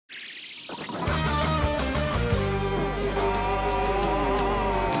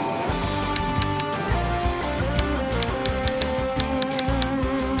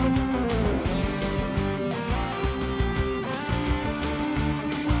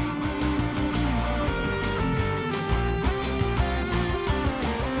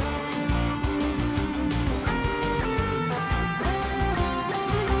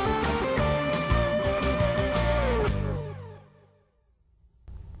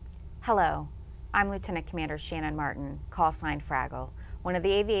Hello, I'm Lieutenant Commander Shannon Martin, call sign Fraggle, one of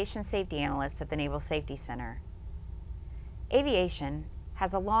the aviation safety analysts at the Naval Safety Center. Aviation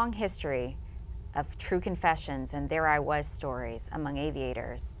has a long history of true confessions and there I was stories among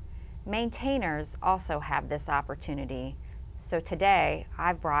aviators. Maintainers also have this opportunity, so today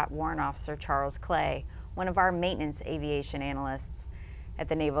I've brought Warrant Officer Clay, one of our maintenance aviation analysts at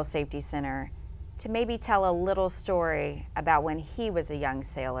the Naval Safety Center, to maybe tell a little story about when he was a young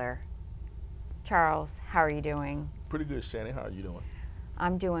sailor. Charles, how are you doing? Pretty good, Shannon. How are you doing?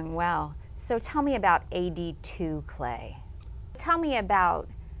 I'm doing well. So tell me about AD2 Clay. Tell me about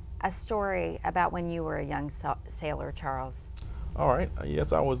a story about when you were a young sailor, Charles. All right.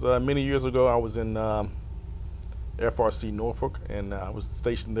 Yes, I was many years ago. I was in FRC Norfolk, and I was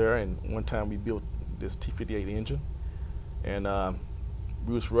stationed there. And one time we built this T-58 engine, and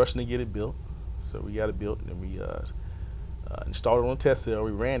we was rushing to get it built. So we got it built, and we installed it on a test cell.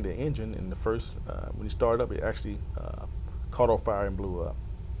 We ran the engine, and the first when it started up, it actually caught on fire and blew up.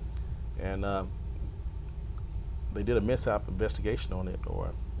 And they did a mishap investigation on it,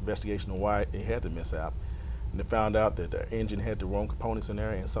 or investigation on why it had the mishap. And they found out that the engine had the wrong components in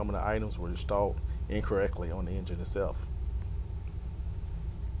there, and some of the items were installed incorrectly on the engine itself.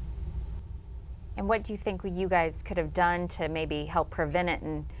 And what do you think you guys could have done to maybe help prevent it,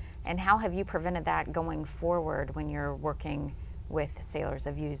 and how have you prevented that going forward when you're working with sailors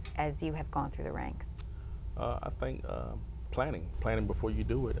as you have gone through the ranks? I think planning before you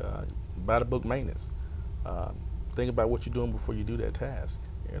do it. By the book maintenance. Think about what you're doing before you do that task.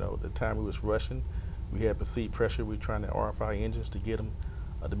 You know, the time we was rushing, we had perceived pressure. We were trying to RFI engines to get them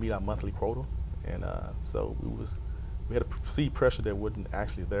to meet our monthly quota, and so we had a perceived pressure that wasn't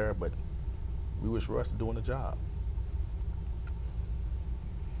actually there, but we was rushed doing the job.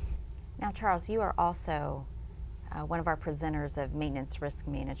 Now, Charles, you are also one of our presenters of maintenance risk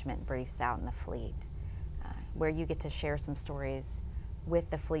management briefs out in the fleet, where you get to share some stories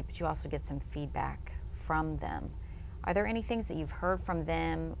with the fleet, but you also get some feedback from them. Are there any things that you've heard from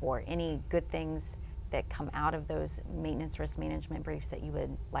them, or any good things that come out of those maintenance risk management briefs that you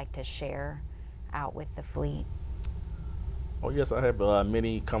would like to share out with the fleet? Oh yes, I have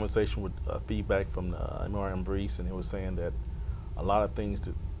many conversations with feedback from the MRM briefs, and it was saying that a lot of things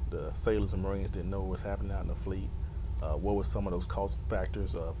that the sailors and Marines didn't know was happening out in the fleet. What were some of those causal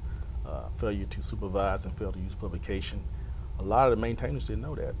factors of failure to supervise and failure to use publication? A lot of the maintainers didn't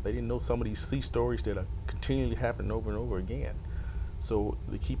know that. They didn't know some of these sea stories that are continually happening over and over again. So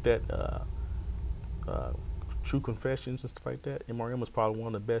to keep that true confessions and stuff like that, MRM is probably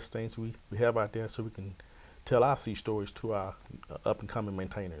one of the best things we have out there, so we can tell our sea stories to our up-and-coming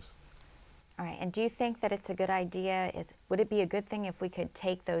maintainers. All right, and do you think that it's a good idea? Would it be a good thing if we could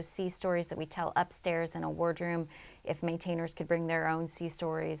take those sea stories that we tell upstairs in a wardroom, if maintainers could bring their own sea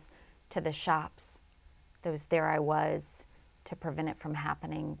stories to the shops, those there I was, to prevent it from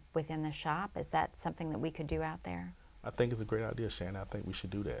happening within the shop? Is that something that we could do out there? I think it's a great idea, Shannon. I think we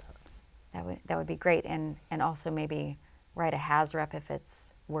should do that. That would be great, and also maybe write a HAZREP if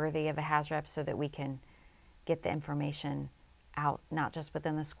it's worthy of a HAZREP, so that we can get the information out, not just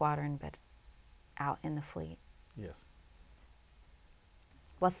within the squadron, but out in the fleet. Yes.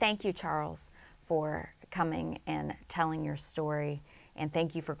 Well, thank you, Charles, for coming and telling your story, and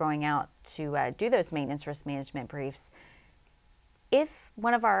thank you for going out to do those maintenance risk management briefs. If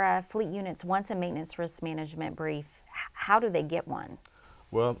one of our fleet units wants a maintenance risk management brief, how do they get one?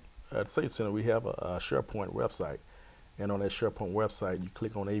 Well, at the Safety Center, we have a SharePoint website, and on that SharePoint website, you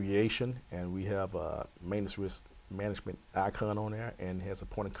click on Aviation, and we have a maintenance risk management icon on there, and it has a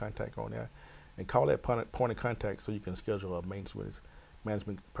point of contact on there. And call that point of contact so you can schedule a maintenance risk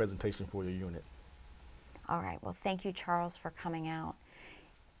management presentation for your unit. All right, well, thank you, Charles, for coming out.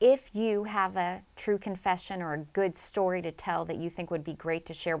 If you have a true confession or a good story to tell that you think would be great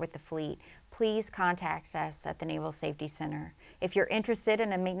to share with the fleet, please contact us at the Naval Safety Center. If you're interested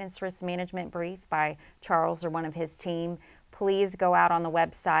in a maintenance risk management brief by Charles or one of his team, please go out on the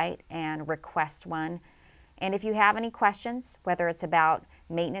website and request one. And if you have any questions, whether it's about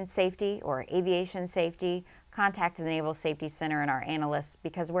maintenance safety or aviation safety, contact the Naval Safety Center and our analysts,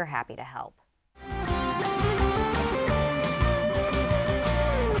 because we're happy to help.